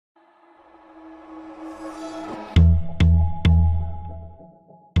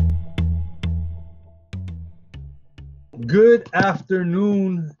Good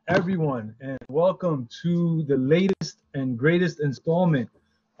afternoon, everyone, and welcome to the latest and greatest installment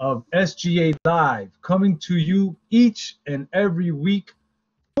of SGA Live, coming to you each and every week,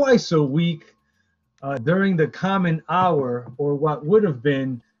 twice a week, during the common hour, or what would have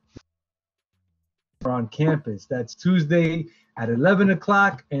been on campus. That's Tuesday at 11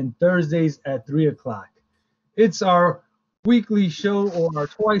 o'clock and Thursdays at 3 o'clock. It's our weekly show, or our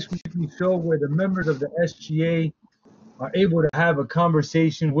twice weekly show, where the members of the SGA are able to have a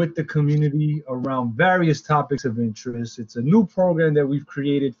conversation with the community around various topics of interest. It's a new program that we've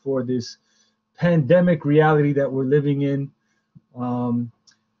created for this pandemic reality that we're living in,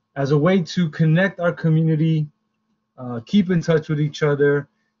 as a way to connect our community, keep in touch with each other,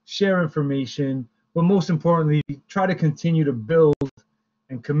 share information, but most importantly, try to continue to build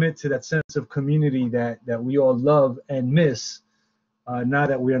and commit to that sense of community that we all love and miss now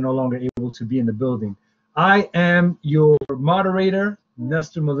that we are no longer able to be in the building. I am your moderator,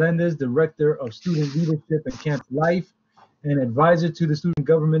 Nestor Melendez, Director of Student Leadership and Camp Life, and advisor to the Student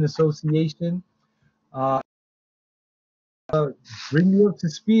Government Association. Bring you up to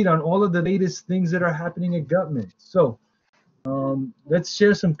speed on all of the latest things that are happening at Gutman. So let's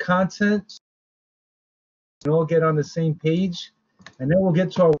share some content, and all get on the same page, and then we'll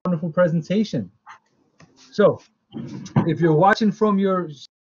get to our wonderful presentation. So if you're watching from your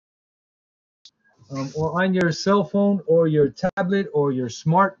or on your cell phone or your tablet or your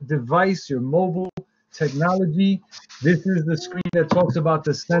smart device, your mobile technology, this is the screen that talks about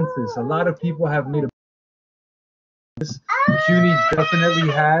the census. A lot of people have made a this. CUNY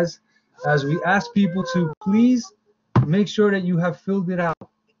definitely has. As we ask people to please make sure that you have filled it out.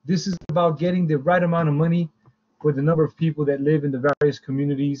 This is about getting the right amount of money for the number of people that live in the various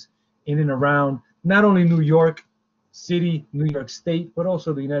communities in and around not only New York City, New York State, but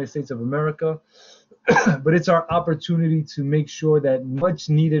also the United States of America. But it's our opportunity to make sure that much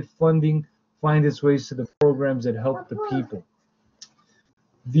needed funding finds its ways to the programs that help the people.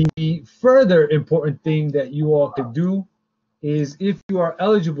 The further important thing that you all could do is, if you are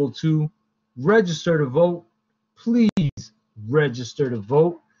eligible to register to vote, please register to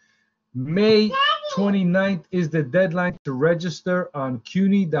vote. May 29th is the deadline to register on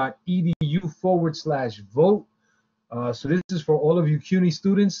cuny.edu/vote. So this is for all of you CUNY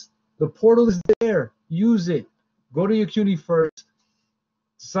students. The portal is there. Use it. Go to your CUNY first.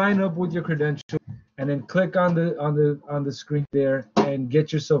 Sign up with your credential, and then click on the screen there and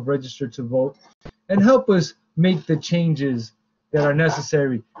get yourself registered to vote, and help us make the changes that are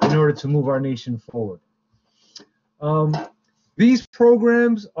necessary in order to move our nation forward. These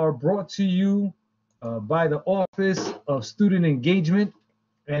programs are brought to you by the Office of Student Engagement,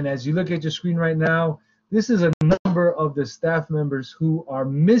 and as you look at your screen right now, this is a number of the staff members who are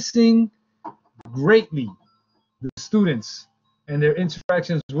missing greatly the students and their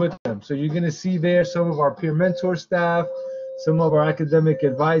interactions with them. So you're going to see there some of our peer mentor staff, some of our academic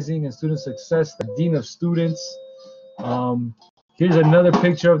advising and student success, the dean of students. Here's another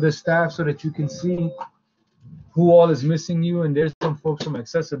picture of the staff so that you can see who all is missing you. And there's some folks from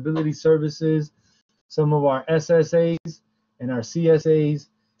accessibility services, some of our SSAs and our CSAs.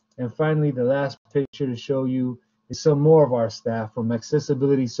 And finally, the last picture to show you is some more of our staff from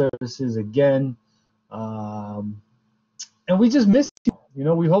accessibility services again. And we just miss you. You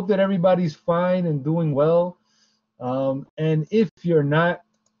know, we hope that everybody's fine and doing well. And if you're not,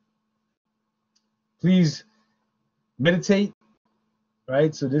 please meditate,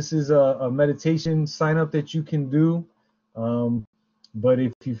 right? So this is a meditation sign up that you can do. But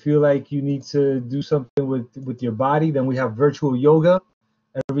if you feel like you need to do something with your body, then we have virtual yoga.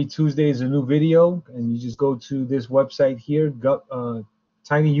 Every Tuesday is a new video, and you just go to this website here,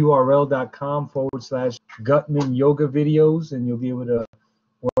 tinyurl.com/Gutman yoga videos, and you'll be able to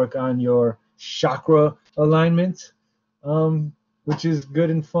work on your chakra alignment, which is good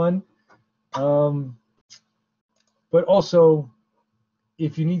and fun. But also,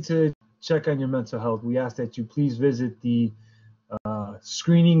 if you need to check on your mental health, we ask that you please visit the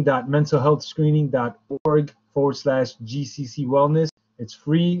mentalhealthscreening.org/GCC Wellness. It's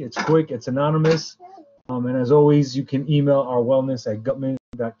free, it's quick, it's anonymous. And as always, you can email our wellness at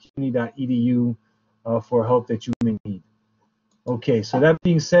gutman.cuny.edu for help that you may need. Okay, so that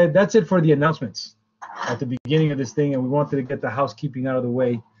being said, that's it for the announcements at the beginning of this thing, and we wanted to get the housekeeping out of the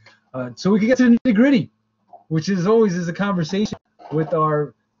way so we can get to the nitty-gritty, which is always a conversation with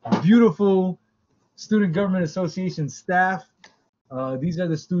our beautiful Student Government Association staff. These are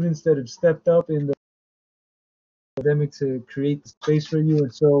the students that have stepped up in the pandemic to create the space for you.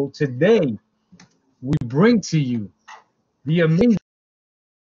 And so today, we bring to you the amazing,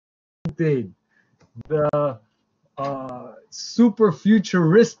 the super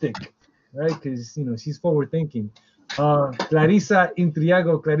futuristic, right? Because she's forward thinking. Clarissa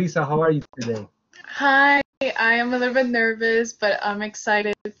Intriago. Clarissa, how are you today? Hi, I am a little bit nervous, but I'm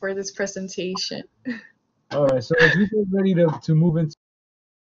excited for this presentation. All right, so as we get ready to move into,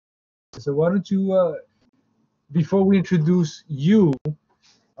 so why don't you, before we introduce you,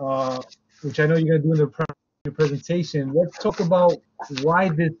 uh, which I know you're gonna do in your presentation, let's talk about why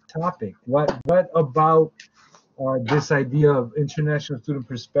this topic. What about this idea of international student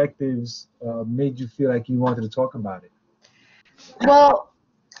perspectives made you feel like you wanted to talk about it? Well,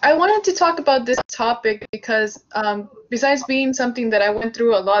 I wanted to talk about this topic because besides being something that I went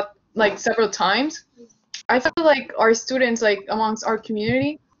through a lot, like several times, I feel like our students, like amongst our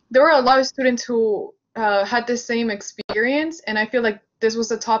community, there were a lot of students who had the same experience, and I feel like this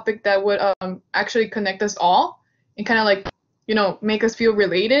was a topic that would actually connect us all and kind of like, make us feel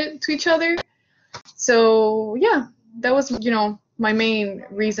related to each other. So yeah, that was, my main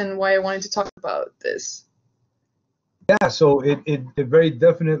reason why I wanted to talk about this. Yeah, so it very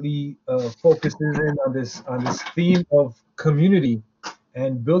definitely focuses in on this theme of community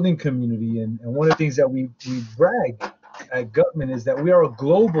and building community. And one of the things that we brag at Gutman is that we are a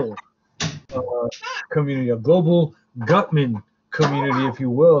global uh, community, a global Gutman community, if you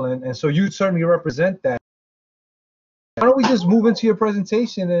will. And so you certainly represent that. Why don't we just move into your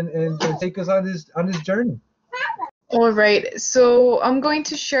presentation and take us on this journey? All right, so I'm going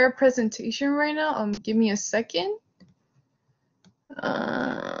to share a presentation right now. Give me a second.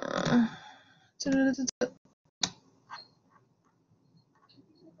 Uh,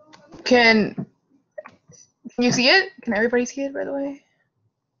 can can you see it? Can everybody see it, by the way?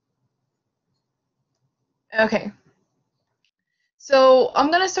 Okay. So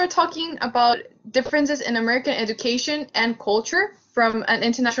I'm gonna start talking about differences in American education and culture from an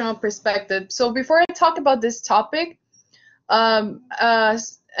international perspective. So before I talk about this topic, an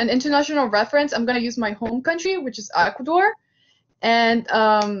international reference, I'm gonna use my home country, which is Ecuador. And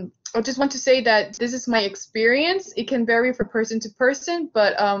I just want to say that this is my experience. It can vary from person to person,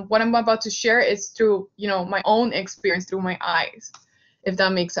 but what I'm about to share is through, my own experience through my eyes, if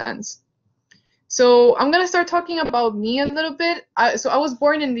that makes sense. So I'm gonna start talking about me a little bit. So I was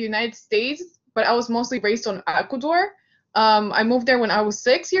born in the United States, but I was mostly raised on Ecuador. I moved there when I was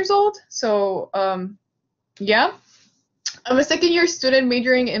 6 years old. So yeah, I'm a second year student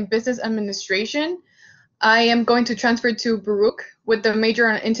majoring in business administration. I am going to transfer to Baruch with the major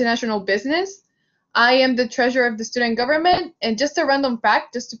on international business. I am the treasurer of the student government, and just a random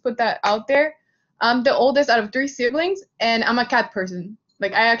fact, just to put that out there, I'm the oldest out of 3 siblings, and I'm a cat person.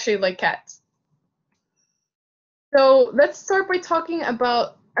 Like, I actually like cats. So let's start by talking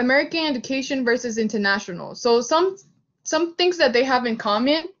about American education versus international. So some things that they have in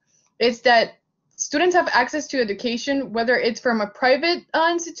common is that students have access to education, whether it's from a private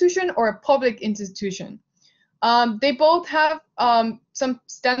institution or a public institution. They both have some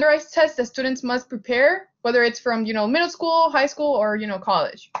standardized tests that students must prepare, whether it's from middle school, high school, or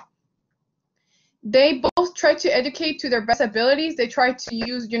college. They both try to educate to their best abilities. They try to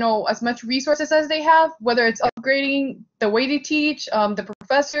use as much resources as they have, whether it's upgrading the way they teach, the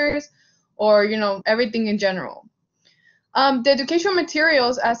professors, or everything in general. The educational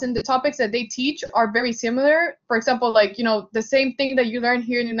materials, as in the topics that they teach, are very similar. For example, like, the same thing that you learn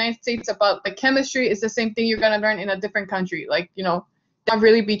here in the United States about the chemistry is the same thing you're going to learn in a different country. Like, that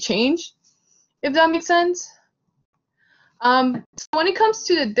really be changed, if that makes sense. So when it comes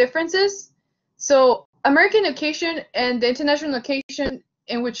to the differences, so American education and the international education,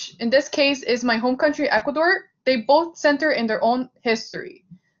 in which in this case is my home country, Ecuador, they both center in their own history.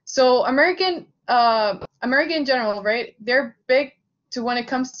 So American in general, right? They're big to when it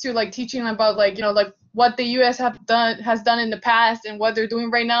comes to like teaching about like like what the U.S. has done in the past and what they're doing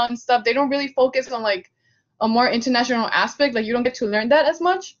right now and stuff. They don't really focus on like a more international aspect. Like you don't get to learn that as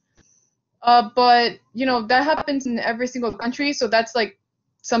much. But that happens in every single country, so that's like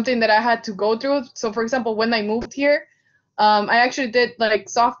something that I had to go through. So for example, when I moved here, I actually did like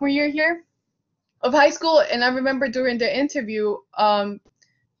sophomore year here of high school, and I remember during the interview,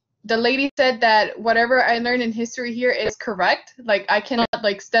 the lady said that whatever I learned in history here is correct. Like I cannot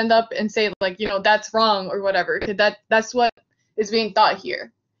like stand up and say like that's wrong or whatever. 'Cause that's what is being taught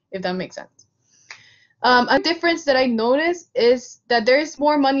here, if that makes sense. A difference that I noticed is that there is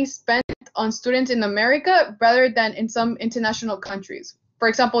more money spent on students in America rather than in some international countries. For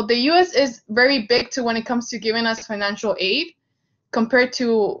example, the US is very big to when it comes to giving us financial aid compared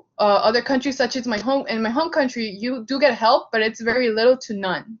to other countries such as in my home country, you do get help, but it's very little to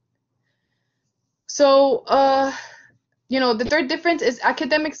none. So, the third difference is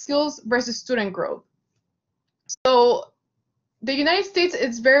academic skills versus student growth. So the United States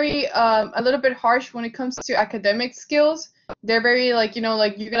is very a little bit harsh when it comes to academic skills. They're very like, you know,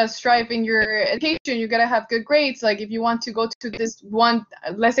 like you gotta strive in your education, you gotta have good grades. Like if you want to go to this one,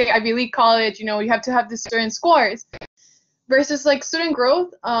 let's say Ivy League college, you know, you have to have this certain scores. Versus like student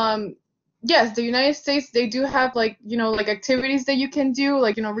growth, yes, the United States, they do have like, you know, like activities that you can do,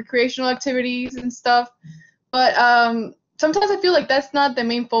 like, you know, recreational activities and stuff. But sometimes I feel like that's not the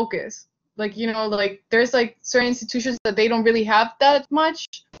main focus. Like, you know, like there's like certain institutions that they don't really have that much,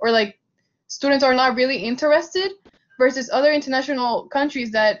 or like students are not really interested, versus other international countries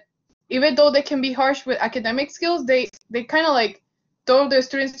that even though they can be harsh with academic skills, they kind of like throw their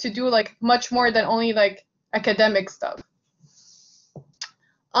students to do like much more than only like academic stuff.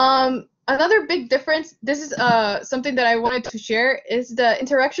 Another big difference, this is something that I wanted to share, is the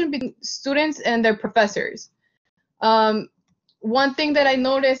interaction between students and their professors. One thing that I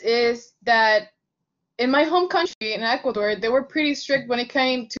noticed is that in my home country, in Ecuador, they were pretty strict when it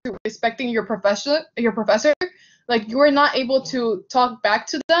came to respecting your professor. Like you were not able to talk back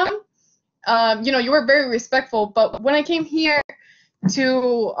to them. You know, you were very respectful. But when I came here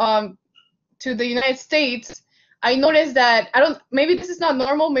to the United States, I noticed that maybe this is not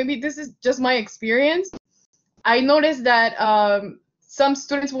normal, maybe this is just my experience. I noticed that some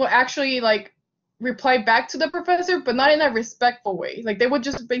students will actually like reply back to the professor, but not in a respectful way. Like they would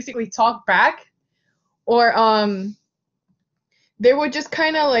just basically talk back, or they would just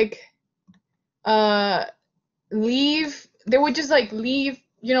kind of like leave. They would just like leave,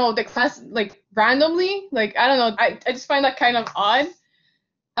 you know, the class like randomly. Like I don't know. I just find that kind of odd.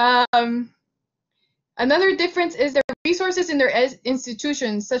 Another difference is the resources in their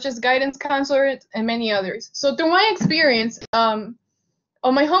institutions, such as guidance counselors and many others. So through my experience, on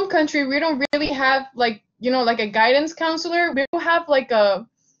my home country, we don't really have like, you know, like a guidance counselor. We don't have like a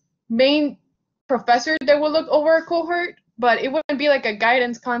main professor that will look over a cohort, but it wouldn't be like a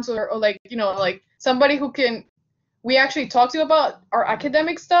guidance counselor or like, you know, like somebody who we actually talk to about our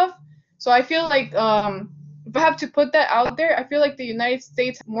academic stuff. So I feel like if I have to put that out there, I feel like the United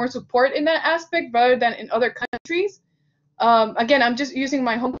States has more support in that aspect rather than in other countries. Again, I'm just using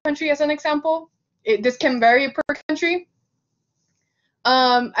my home country as an example. This can vary per country.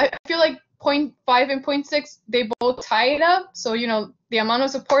 I feel like 0.5 and 0.6, they both tie it up. So, you know, the amount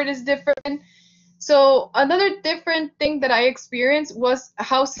of support is different. So another different thing that I experienced was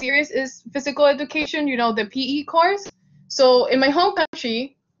how serious is physical education, you know, the PE course. So in my home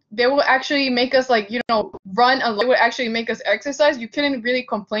country, they will actually make us like, you know, run a lot. They would actually make us exercise. You couldn't really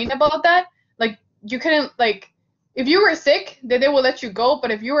complain about that. Like you couldn't like, if you were sick, then they will let you go.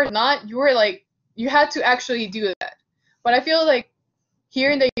 But if you were not, you were like, you had to actually do that. But I feel like here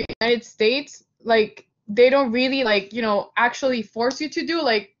in the United States, like they don't really like, you know, actually force you to do,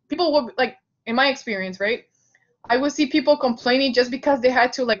 like people would like, in my experience, right? I would see people complaining just because they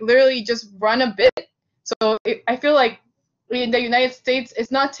had to like literally just run a bit. So I feel like in the United States,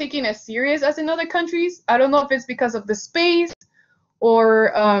 it's not taken as serious as in other countries. I don't know if it's because of the space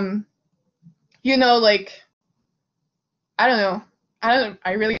or, you know, like, I don't know.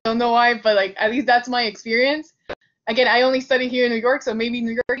 I really don't know why, but like, at least that's my experience. Again, I only study here in New York, so maybe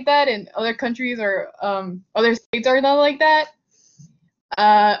New York like that, and other countries or other states are not like that.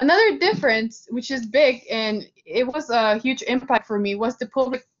 Another difference, which is big, and it was a huge impact for me, was the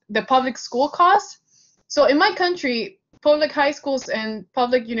public school cost. So in my country, public high schools and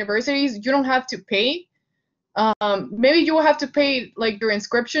public universities, you don't have to pay. Maybe you will have to pay like your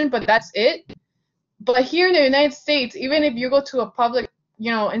inscription, but that's it. But here in the United States, even if you go to a public,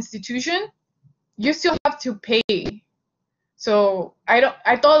 you know, institution, you still have to pay. So I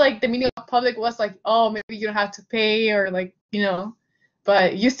thought like the meaning of public was like, oh, maybe you don't have to pay, or like, you know,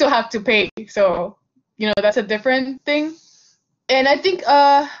 but you still have to pay. So, you know, that's a different thing. And I think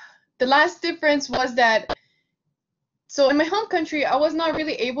the last difference was that, so in my home country, I was not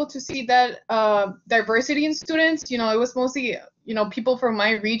really able to see that diversity in students. You know, it was mostly, you know, people from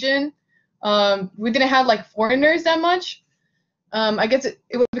my region. We didn't have like foreigners that much. I guess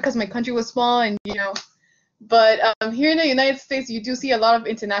it was because my country was small, and you know, but here in the United States, you do see a lot of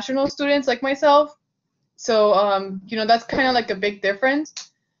international students like myself. So you know, that's kind of like a big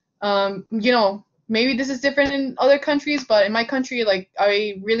difference. You know, maybe this is different in other countries, but in my country, like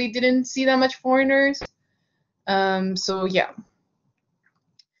I really didn't see that much foreigners. So yeah.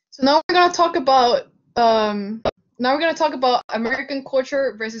 So now we're gonna talk about American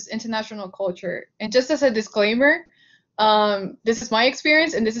culture versus international culture. And just as a disclaimer, this is my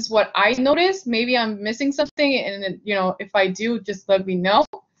experience and this is what I noticed. Maybe I'm missing something, and you know, if I do, just let me know.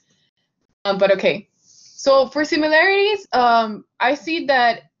 But okay. So for similarities, I see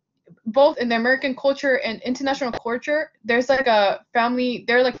that both in the American culture and international culture, there's like a family.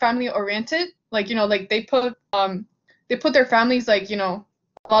 They're like family oriented. Like like they put their families like a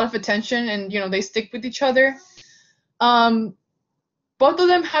lot of attention, and they stick with each other. Um, both of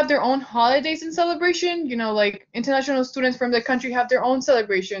them have their own holidays and celebration. Like international students from the country have their own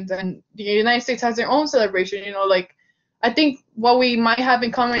celebrations, and the United States has their own celebration. Like I think what we might have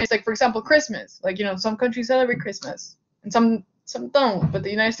in common is like, for example, Christmas. Like some countries celebrate Christmas, and some don't, but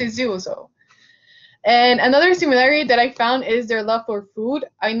the United States do. So, and another similarity that I found is their love for food.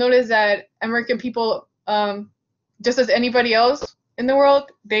 I noticed that American people, just as anybody else in the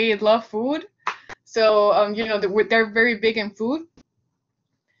world, they love food. So, they're very big in food.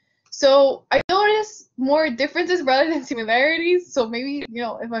 So I noticed more differences rather than similarities. So maybe,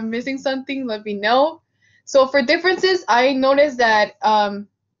 if I'm missing something, let me know. So for differences, I noticed that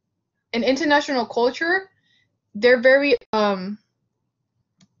in international culture, they're very like,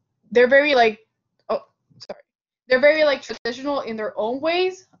 oh, sorry. They're very like traditional in their own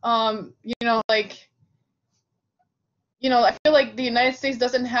ways. Like, I feel like the United States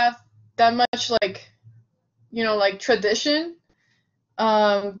doesn't have that much like, like tradition.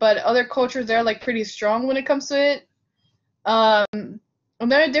 But other cultures, they're like pretty strong when it comes to it.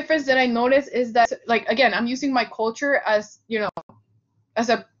 Another difference that I noticed is that, like, again, I'm using my culture as, as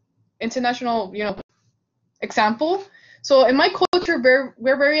a international, example. So in my culture,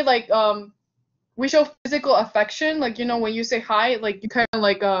 we're very like, we show physical affection. Like, when you say hi, like you kind of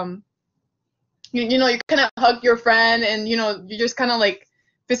like, you kind of hug your friend, and, you just kind of like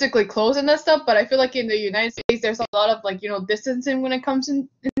physically close and that stuff. But I feel like in the United States, there's a lot of like, distancing when it comes in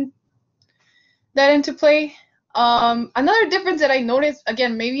that into play. Another difference that I noticed,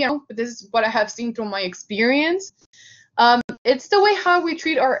 again, maybe but this is what I have seen through my experience. It's the way how we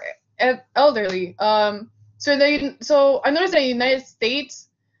treat our elderly. So I noticed that in the United States,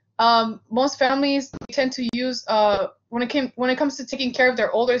 most families tend to use when it comes to taking care of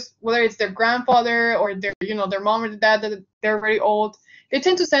their oldest, whether it's their grandfather or their mom or their dad that they're very old, they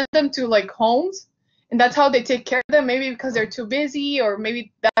tend to send them to like homes, and that's how they take care of them. Maybe because they're too busy, or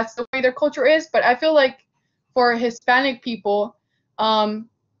maybe that's the way their culture is. But I feel like for Hispanic people,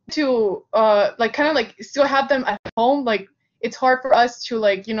 to like kind of like still have them at home, like it's hard for us to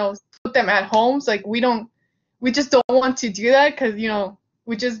like put them at homes. Like we just don't want to do that, because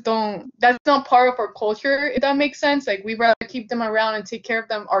we just don't. That's not part of our culture, if that makes sense. Like we'd rather keep them around and take care of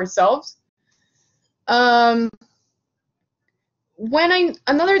them ourselves.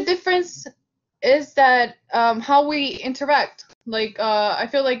 Another difference is that how we interact. Like I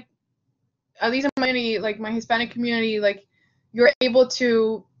feel like, at least in my community, like my Hispanic community, like you're able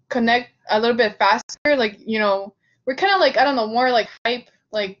to connect a little bit faster. Like we're kind of like, I don't know, more like hype.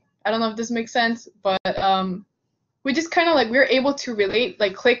 Like I don't know if this makes sense, but we just kind of like, we're able to relate,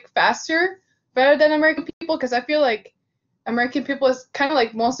 like click faster, better than American people, because I feel like American people is kind of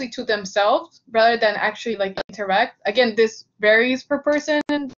like mostly to themselves rather than actually like interact. Again, this varies per person,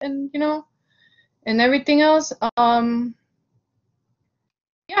 and and everything else.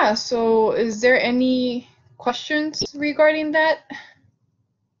 Yeah, so is there any questions regarding that?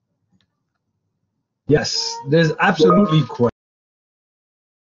 Yes, there's absolutely questions.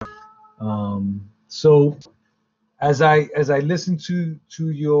 So as I listen to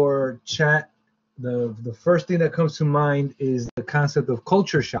your chat, the first thing that comes to mind is the concept of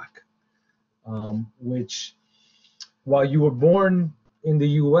culture shock, which, while you were born in the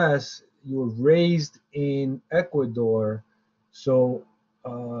U.S., you were raised in Ecuador, so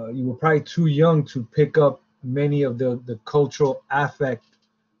you were probably too young to pick up many of the cultural affect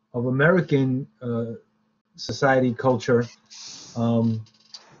of American society culture,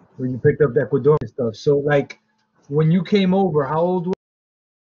 where you picked up the Ecuadorian stuff. So, like, when you came over, how old were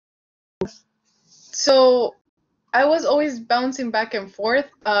So I was always bouncing back and forth.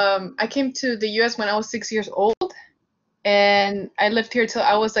 I came to the U.S. when I was 6 years old, and I lived here till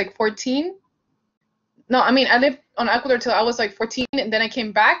I was like 14. No, I mean, I lived on Ecuador till I was like 14, and then I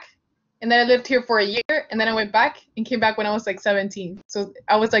came back, and then I lived here for a year, and then I went back and came back when I was like 17. So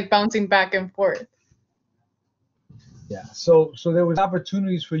I was like bouncing back and forth. Yeah. So there was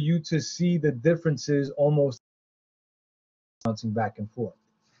opportunities for you to see the differences, almost bouncing back and forth.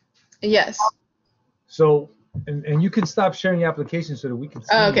 Yes. So, and you can stop sharing the application so that we can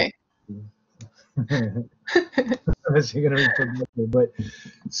see. Okay. Unless you're gonna read it. But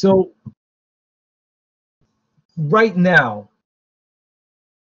so right now,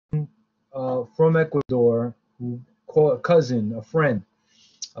 from Ecuador, call a cousin, a friend,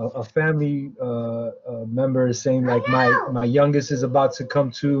 a family member is saying, like, my youngest is about to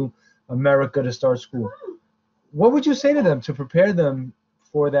come to America to start school. What would you say to them to prepare them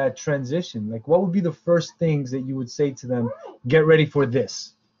for that transition? Like, what would be the first things that you would say to them? Get ready for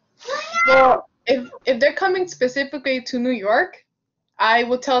this. Well, if they're coming specifically to New York, I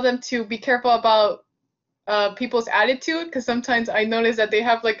will tell them to be careful about people's attitude, because sometimes I notice that they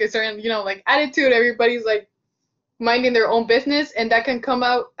have like a certain, like attitude. Everybody's like minding their own business, and that can come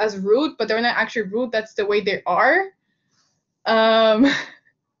out as rude, but they're not actually rude. That's the way they are. Um,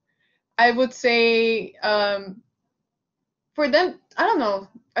 I would say for them, I don't know.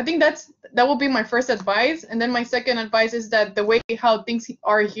 I think that will be my first advice, and then my second advice is that the way how things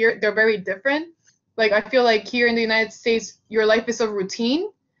are here, they're very different. Like I feel like here in the United States, your life is so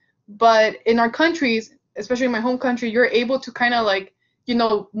routine, but in our countries, especially in my home country, you're able to kind of like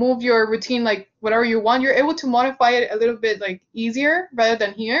move your routine like whatever you want. You're able to modify it a little bit like easier rather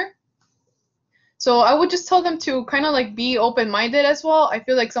than here. So I would just tell them to kind of like be open-minded as well. I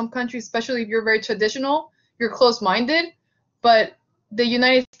feel like some countries, especially if you're very traditional, you're close-minded, but the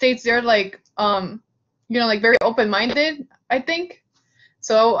United States, they're like like very open-minded, I think.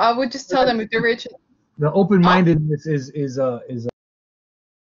 So I would just tell them if they're rich. The open-mindedness is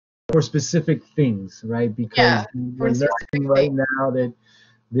for specific things, right? Because we're learning right now that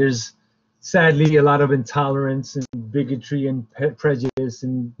there's sadly a lot of intolerance and bigotry and prejudice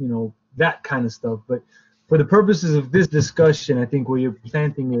and that kind of stuff. But for the purposes of this discussion, I think where you're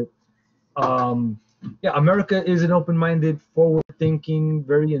planting it, America is an open-minded, forward-thinking,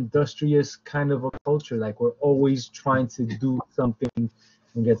 very industrious kind of a culture. Like we're always trying to do something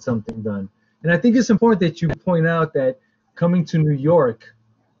and get something done. And I think it's important that you point out that coming to New York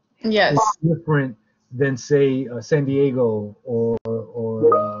is different than say San Diego or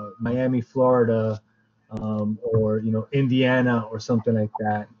Miami, Florida, or Indiana or something like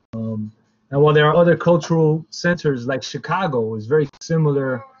that. And while there are other cultural centers like Chicago is very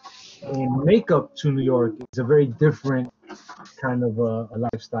similar in makeup to New York, it's a very different kind of a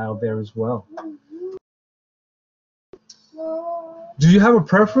lifestyle there as well. Do you have a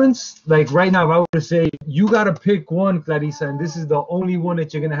preference? Like right now, if I were to say you gotta pick one, Clarissa, and this is the only one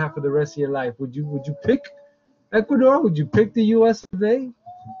that you're gonna have for the rest of your life, would you pick Ecuador? Would you pick the U.S. today?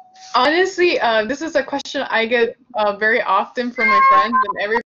 Honestly, this is a question I get very often from my friends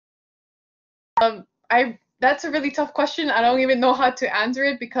and that's a really tough question. I don't even know how to answer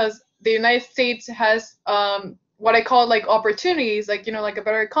it because the United States has what I call like opportunities, like like a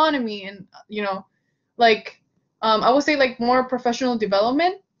better economy and like I would say like more professional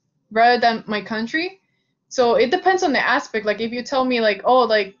development rather than my country. So it depends on the aspect. Like if you tell me like, oh,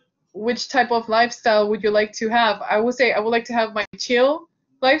 like which type of lifestyle would you like to have? I would say I would like to have my chill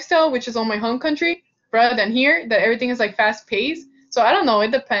lifestyle, which is on my home country, rather than here that everything is like fast paced. So I don't know.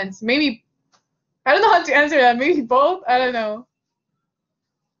 It depends. Maybe I don't know how to answer that. Maybe both. I don't know.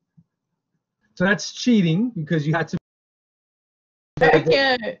 So that's cheating because you had to. I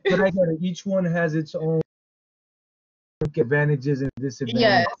can't. But I get it. Each one has its own advantages and disadvantages.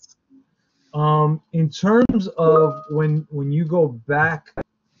 Yes. In terms of when you go back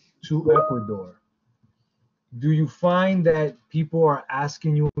to Ecuador, do you find that people are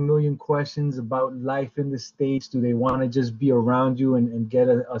asking you a million questions about life in the States? Do they want to just be around you and get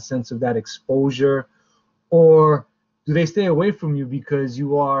a sense of that exposure? Or do they stay away from you because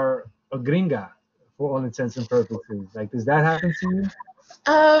you are a gringa for all intents and purposes? Like, does that happen to you?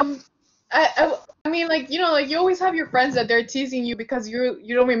 I mean, like like you always have your friends that they're teasing you because you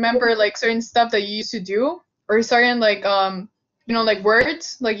don't remember like certain stuff that you used to do or certain like like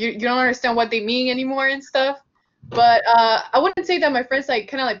words like you don't understand what they mean anymore and stuff. But I wouldn't say that my friends like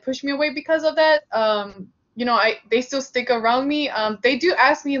kind of like push me away because of that. They still stick around me. They do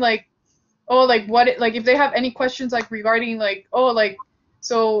ask me like, oh, like like if they have any questions like regarding like, oh, like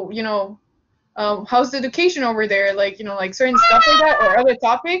so how's the education over there, like like certain stuff like that or other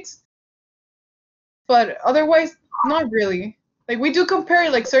topics. But otherwise, not really. Like we do compare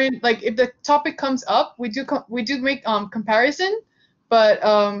like certain like if the topic comes up, we do make comparison, but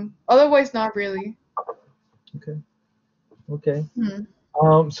otherwise not really. Okay.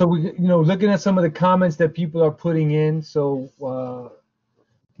 So we looking at some of the comments that people are putting in. So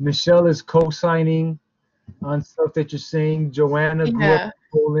Michelle is co-signing on stuff that you're saying. Joanna grew up in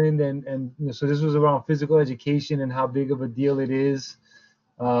Poland, and so this was around physical education and how big of a deal it is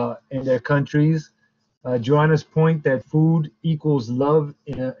in their countries. Joanna's point that food equals love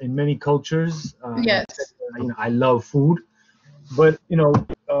in many cultures. Yes. I love food, but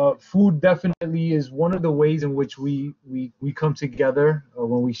food definitely is one of the ways in which we come together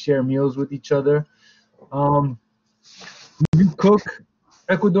when we share meals with each other. Do you cook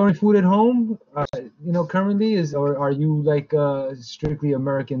Ecuadorian food at home? Currently or are you like strictly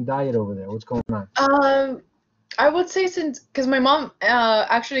American diet over there? What's going on? I would say because my mom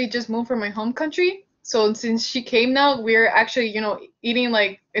actually just moved from my home country. So since she came now, we're actually, eating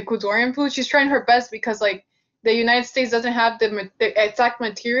like Ecuadorian food. She's trying her best because like the United States doesn't have the exact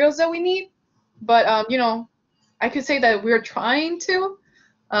materials that we need. But I could say that we're trying to.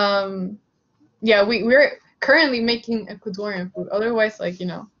 Um, yeah, we're currently making Ecuadorian food. Otherwise, like,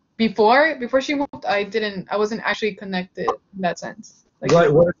 before she moved, I wasn't actually connected in that sense. Like,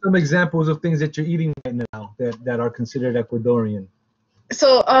 What are some examples of things that you're eating right now that are considered Ecuadorian?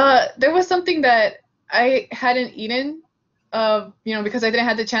 So there was something that I hadn't eaten, because I didn't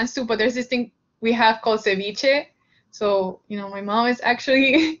have the chance to. But there's this thing we have called ceviche. So my mom is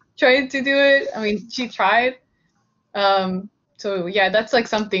actually trying to do it. I mean, she tried. So yeah, that's like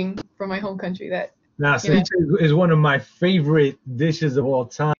something from my home country that Now, you know. ceviche is one of my favorite dishes of all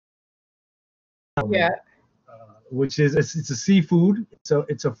time, Yeah. which is it's a seafood. So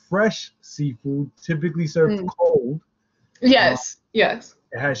it's a fresh seafood, typically served Mm. cold. Uh, Yes. Yes.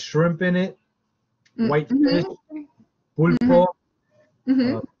 it has shrimp in it, white fish, Mm-hmm. Mm-hmm. pulpo,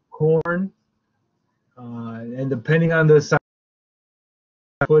 Mm-hmm. uh, corn, and depending on the size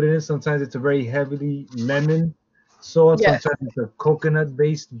I put in it, sometimes it's a very heavily lemon sauce. Yes. Sometimes it's a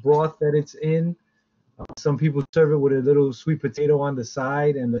coconut-based broth that it's in. Some people serve it with a little sweet potato on the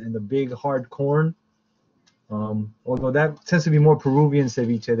side and the big hard corn. Although that tends to be more Peruvian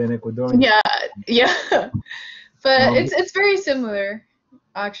ceviche than Ecuadorian. Yeah. Yeah. But Um, it's very similar,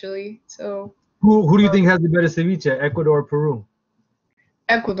 actually. So who do you think has the better ceviche, Ecuador or Peru?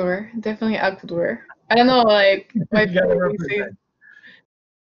 Ecuador, definitely Ecuador. I don't know, like my You gotta family represent.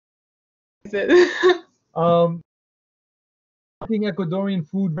 says it. Um, I think Ecuadorian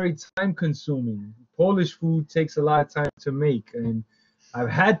food very time consuming. Polish food takes a lot of time to make, and I've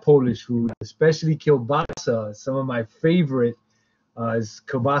had Polish food, especially kielbasa. Some of my favorite is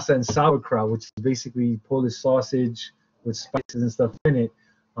kielbasa and sauerkraut, which is basically Polish sausage with spices and stuff in it.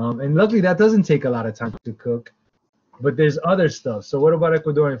 And luckily, that doesn't take a lot of time to cook. But there's other stuff. So what about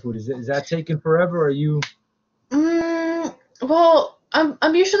Ecuadorian food? Is that taking forever? Or are you? Well,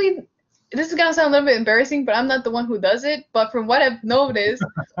 I'm usually this is gonna sound a little bit embarrassing, but I'm not the one who does it. But from what I've noticed,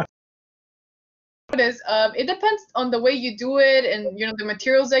 it depends on the way you do it and the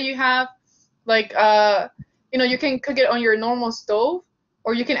materials that you have. Like you can cook it on your normal stove,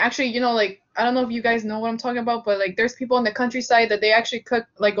 or you can actually like I don't know if you guys know what I'm talking about, but like there's people in the countryside that they actually cook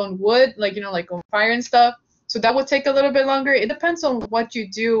like on wood, like like on fire and stuff. So that would take a little bit longer. It depends on what you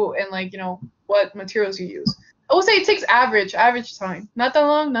do and like what materials you use. I would say it takes average time, not that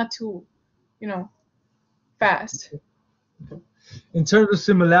long, not too you know fast. In terms of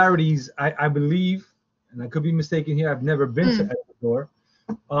similarities, I believe, and I could be mistaken here. I've never been to Mm, Ecuador.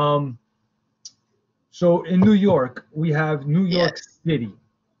 Um, so in New York, we have New York yes, City,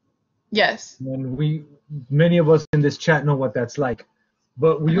 yes. and many of us in this chat know what that's like.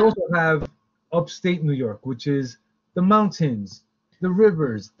 But we Uh-huh. also have upstate New York, which is the mountains, the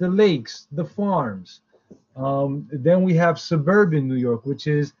rivers, the lakes, the farms. Then we have suburban New York, which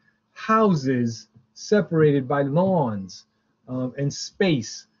is houses separated by lawns and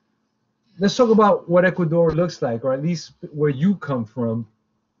space. Let's talk about what Ecuador looks like, or at least where you come from.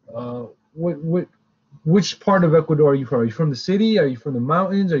 Uh, which part of Ecuador are you from? Are you from the city? Are you from the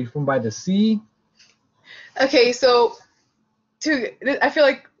mountains? Are you from by the sea? Okay, so I feel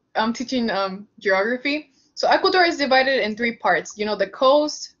like I'm teaching geography. So Ecuador is divided in three parts. The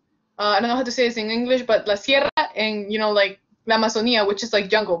coast. I don't know how to say this in English, but La Sierra and like La Amazonia, which is like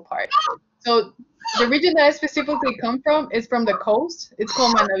jungle part. So the region that I specifically come from is from the coast. It's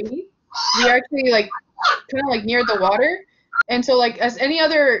called Manaví. We are actually like kind of like near the water, and so like as any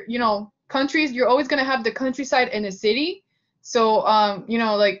other countries, you're always gonna have the countryside and the city. So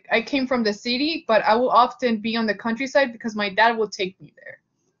like I came from the city, but I will often be on the countryside because my dad will take me there.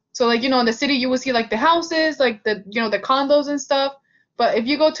 So like in the city you will see like the houses, like the condos and stuff. But if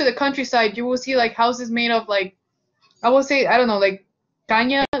you go to the countryside, you will see like houses made of like I will say I don't know like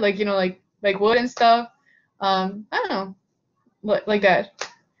caña, like like wood and stuff. I don't know like that.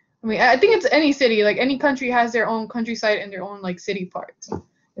 I mean, I think it's any city, like any country has their own countryside and their own like city parts,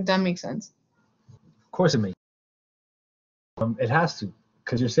 if that makes sense. Of course it makes. It has to,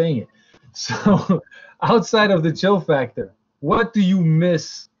 because you're saying it. So, outside of the chill factor, what do you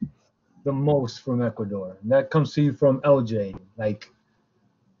miss the most from Ecuador? And that comes to you from LJ. Like,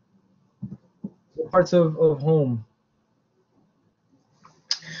 what parts of home?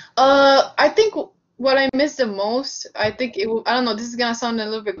 I think what I miss the most, I don't know, this is gonna sound a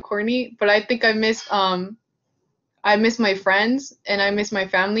little bit corny, but I think I miss my friends and I miss my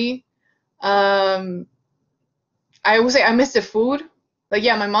family. Um, I would say I miss the food. Like,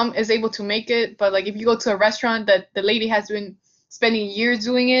 yeah, my mom is able to make it, but like if you go to a restaurant that the lady has been spending years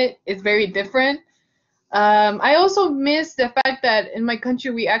doing it, it's very different. I also miss the fact that in my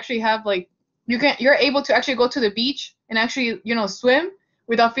country we actually have like you're able to actually go to the beach and actually swim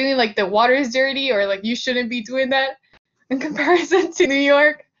without feeling like the water is dirty or like you shouldn't be doing that in comparison to New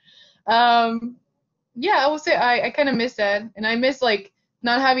York. Um, yeah, I would say I kind of miss that, and I miss like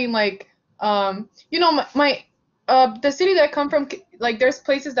not having like my the city that I come from, like there's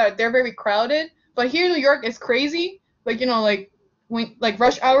places that they're very crowded, but here in New York it's crazy, like like when like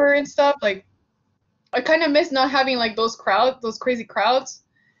rush hour and stuff, like I kind of miss not having like those crazy crowds,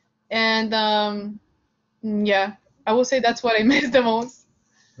 and yeah, I will say that's what I miss the most.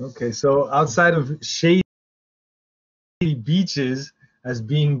 Okay, so outside of shady beaches as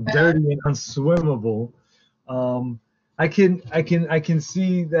being dirty and unswimmable, um, I can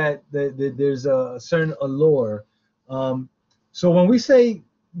see that there's a certain allure. So when we say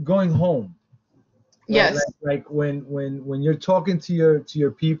going home, right? Yes. Like when you're talking to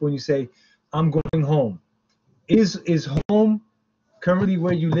your people and you say, "I'm going home," is home currently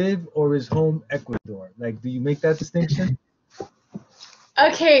where you live, or is home Ecuador? Like, do you make that distinction?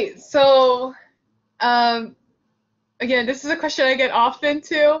 Okay, so um, again, this is a question I get often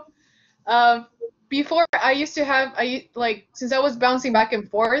too. Um, Before I used to have like since I was bouncing back and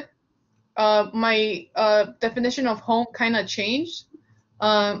forth, my definition of home kind of changed.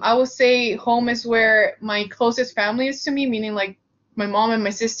 I would say home is where my closest family is to me, meaning like my mom and my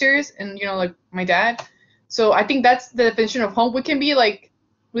sisters, and like my dad. So I think that's the definition of home. We can be like,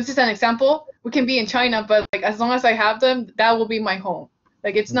 this is an example. We can be in China, but like as long as I have them, that will be my home.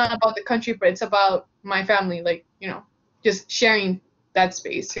 Like it's not about the country, but it's about my family. Like just sharing that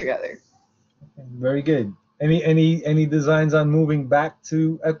space together. Very good. Any designs on moving back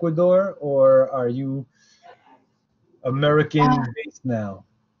to Ecuador, or are you American based now?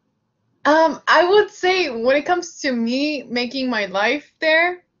 I would say when it comes to me making my life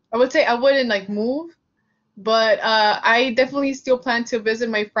there, I would say I wouldn't like move, but I definitely still plan to visit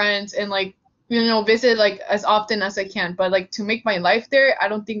my friends and like visit like as often as I can. But like to make my life there, I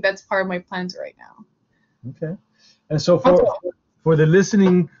don't think that's part of my plans right now. Okay. And so That's for the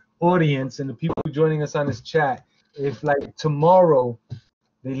listening audience and the people joining us on this chat, if like tomorrow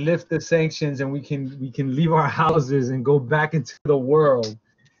they lift the sanctions and we can leave our houses and go back into the world,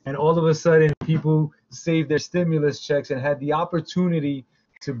 and all of a sudden people save their stimulus checks and had the opportunity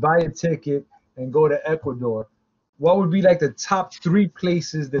to buy a ticket and go to Ecuador, what would be like the top three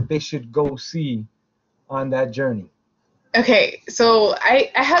places that they should go see on that journey? Okay, so I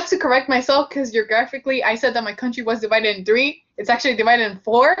had to correct myself because geographically I said that my country was divided in three. It's actually divided in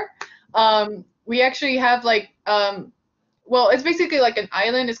four. We actually have like well, it's basically like an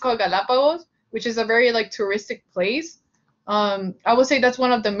island. It's called Galapagos, which is a very like touristic place. I would say that's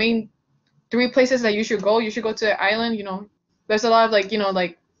one of the main three places that you should go. You should go to the island. There's a lot of like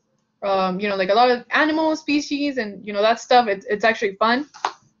like a lot of animal species and that stuff. It's actually fun.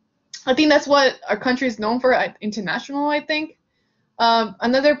 I think that's what our country is known for international, I think.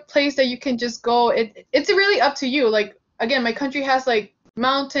 Another place that you can just go, it's really up to you. Like again, my country has like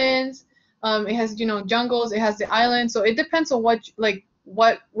mountains, it has jungles, it has the island, so it depends on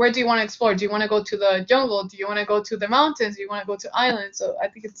where do you want to explore? Do you want to go to the jungle? Do you want to go to the mountains? Do you want to go to islands? So I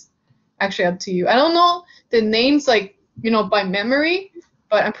think it's actually up to you. I don't know the names like by memory,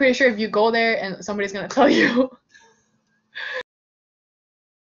 but I'm pretty sure if you go there and somebody's gonna tell you.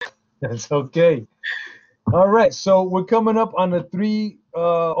 That's okay. All right, so we're coming up on the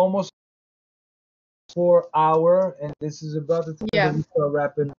almost 4 hour, and this is about the time that Yeah. we start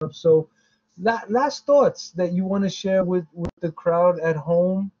wrapping up. So, last thoughts that you want to share with the crowd at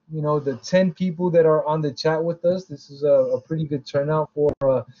home. The 10 people that are on the chat with us. This is a pretty good turnout for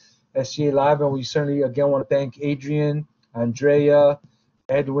SGA Live, and we certainly again want to thank Adrian, Andrea,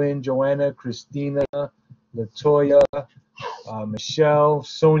 Edwin, Joanna, Christina, Latoya, Michelle,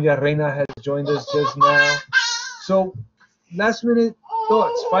 Sonia Reina has joined us just now. So, last minute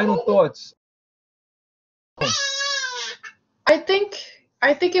thoughts, final thoughts. I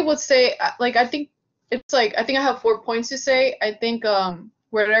think it would say like I think it's like I think I have 4 points to say. I think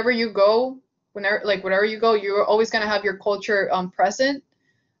wherever you go, wherever you go, you're always gonna have your culture present.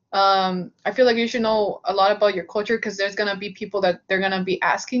 I feel like you should know a lot about your culture because there's gonna be people that they're gonna be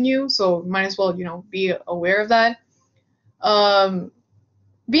asking you, so might as well be aware of that. Um,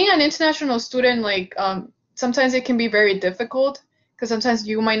 Being an international student, like sometimes it can be very difficult because sometimes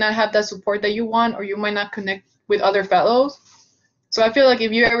you might not have that support that you want, or you might not connect with other fellows. So I feel like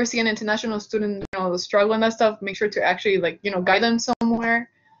if you ever see an international student, struggle and that stuff, make sure to actually like, guide them somewhere.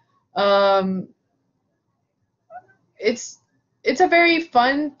 Um, it's it's a very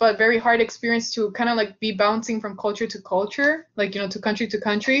fun but very hard experience to kind of like be bouncing from culture to culture, like, to country to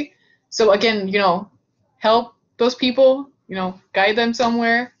country. So again, help those people, guide them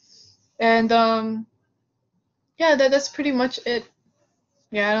somewhere. And yeah, that's pretty much it.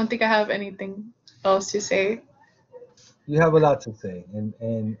 Yeah, I don't think I have anything else to say. You have a lot to say,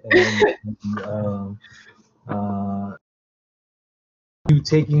 and uh, you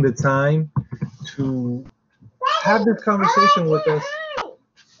taking the time to have this conversation with us.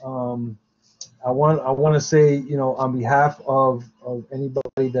 Um, I want to say, on behalf of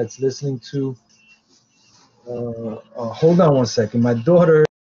anybody that's listening to, hold on one second. My daughter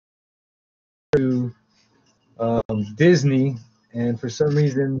to Disney, and for some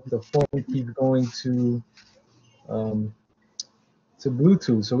reason the phone keeps going um, to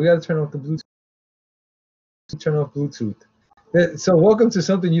Bluetooth. So we got to turn off the Bluetooth. Turn off Bluetooth. So welcome to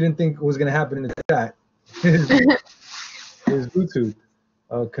something you didn't think was going to happen in the chat. Is Bluetooth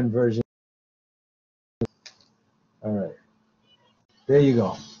conversion. All right. There you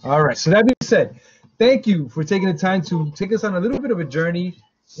go. All right. So that being said, thank you for taking the time to take us on a little bit of a journey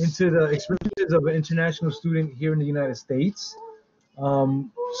into the experiences of an international student here in the United States.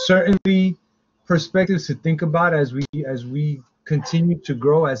 Certainly perspectives to think about as we continue to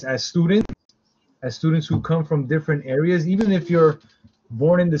grow as students who come from different areas. Even if you're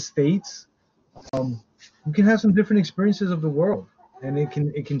born in the States, you can have some different experiences of the world, and it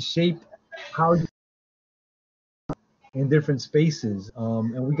can shape how you in different spaces,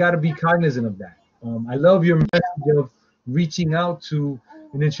 and we got to be cognizant of that. I love your message of reaching out to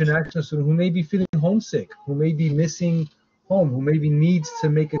an international student who may be feeling homesick, who may be missing home, who maybe needs to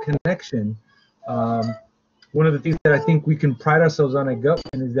make a connection. One of the things that I think we can pride ourselves on at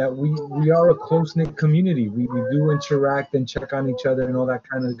Gutman is that we are a close-knit community. We do interact and check on each other and all that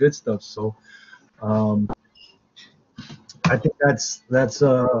kind of good stuff. So I think that's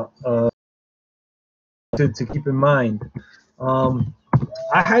to keep in mind.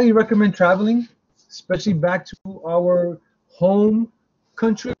 I highly recommend traveling, especially back to our home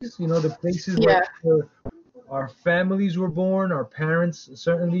countries, the places Yeah. where our families were born, our parents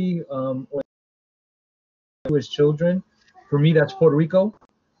certainly, or as children. For me, that's Puerto Rico.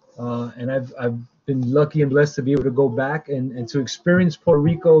 And I've been lucky and blessed to be able to go back and to experience Puerto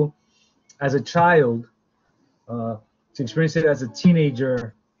Rico as a child, to experience it as a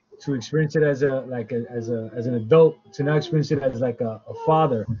teenager, to experience it as as an adult, to now experience it as like a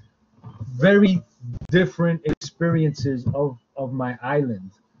father. Very different experiences of my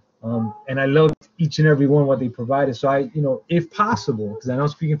island. And I love each and every one what they provided. So if possible, because I know I'm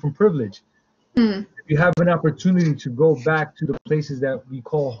speaking from privilege, Mm. if you have an opportunity to go back to the places that we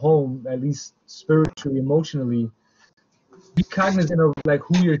call home, at least spiritually, emotionally, be cognizant of like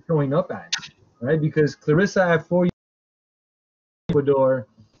who you're showing up at, right? Because Clarissa at 4 years in Ecuador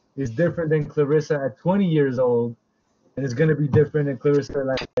is different than Clarissa at 20 years old, and it's going to be different than Clarissa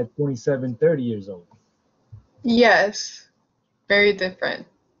like at 27, 30 years old. Yes, very different.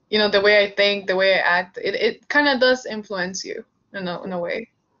 The way I think, the way I act, it kind of does influence you in a way.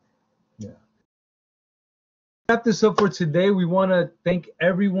 Yeah. Wrap this up for today. We want to thank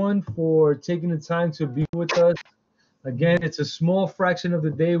everyone for taking the time to be with us. Again, it's a small fraction of the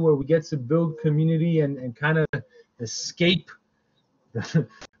day where we get to build community and kind of escape the,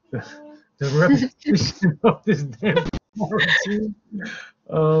 the repetition of this damn quarantine.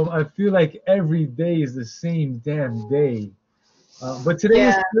 I feel like every day is the same damn day. But today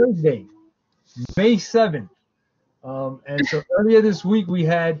is Yeah. Thursday, May 7th. And so earlier this week we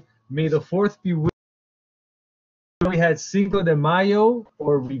had May the 4th be with you. We had Cinco de Mayo,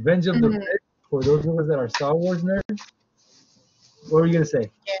 or Revenge of the Mhm. Red, for those of us that are Star Wars nerds. What were you going to say?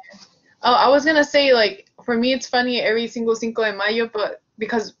 Oh, I was gonna say, like, for me it's funny every single Cinco de Mayo, but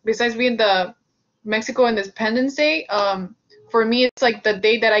because besides being the Mexico Independence Day, for me it's like the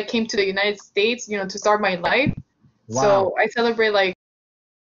day that I came to the United States, to start my life. Wow. So I celebrate like,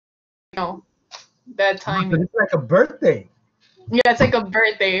 that time. It's like a birthday. Yeah, it's like a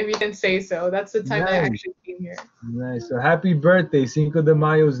birthday if you can say so. That's the time that I Nice. actually came here. Nice. So happy birthday. Cinco de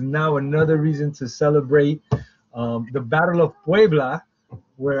Mayo is now another reason to celebrate the Battle of Puebla,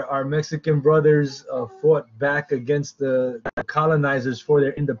 where our Mexican brothers fought back against the colonizers for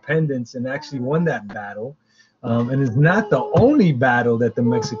their independence and actually won that battle. And it's not the only battle that the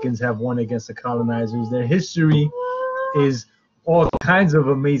Mexicans have won against the colonizers. Their history is all kinds of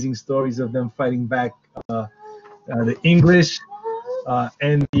amazing stories of them fighting back the English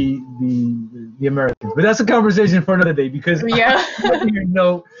and the Americans. But that's a conversation for another day, because Yeah.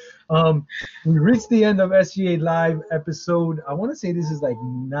 we reached the end of SGA Live episode. I want to say this is like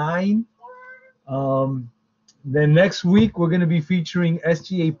 9. Then next week, we're going to be featuring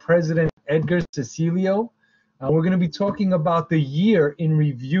SGA President Edgar Cecilio. We're going to be talking about the year in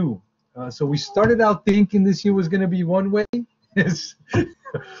review. So we started out thinking this year was going to be one way.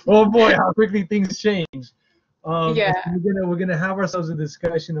 Oh boy, how quickly things change. Yeah. And so we're gonna have ourselves a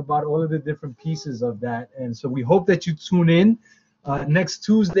discussion about all of the different pieces of that. And so we hope that you tune in next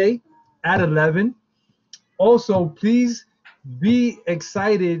Tuesday at 11. Also, please be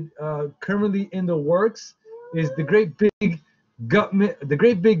excited. Currently in the works is the great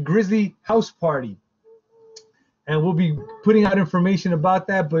big Grizzly House Party. And we'll be putting out information about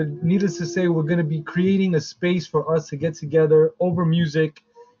that. But needless to say, we're going to be creating a space for us to get together over music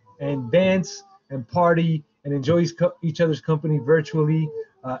and dance and party and enjoy each other's company virtually.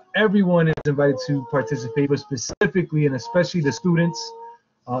 Everyone is invited to participate, but specifically and especially the students.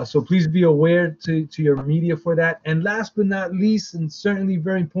 So please be aware to your media for that. And last but not least, and certainly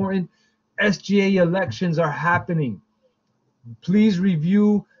very important, SGA elections are happening. Please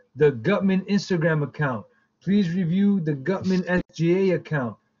review the Gutman Instagram account. Please review the Gutman SGA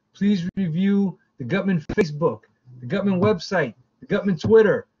account. Please review the Gutman Facebook, the Gutman website, the Gutman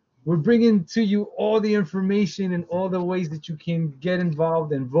Twitter. We're bringing to you all the information and all the ways that you can get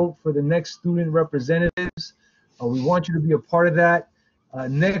involved and vote for the next student representatives. We want you to be a part of that.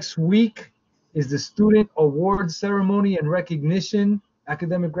 Next week is the Student Awards Ceremony and Recognition,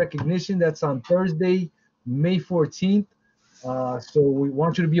 Academic Recognition. That's on Thursday, May 14th. So we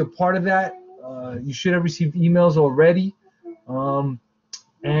want you to be a part of that. You should have received emails already.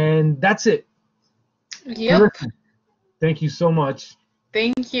 And that's it. Yep. Clarissa, thank you so much.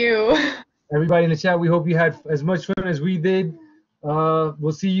 Thank you. Everybody in the chat, we hope you had as much fun as we did.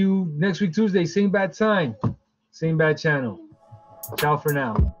 We'll see you next week, Tuesday. Same bad time, same bad channel. Ciao for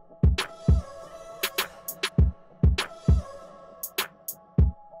now.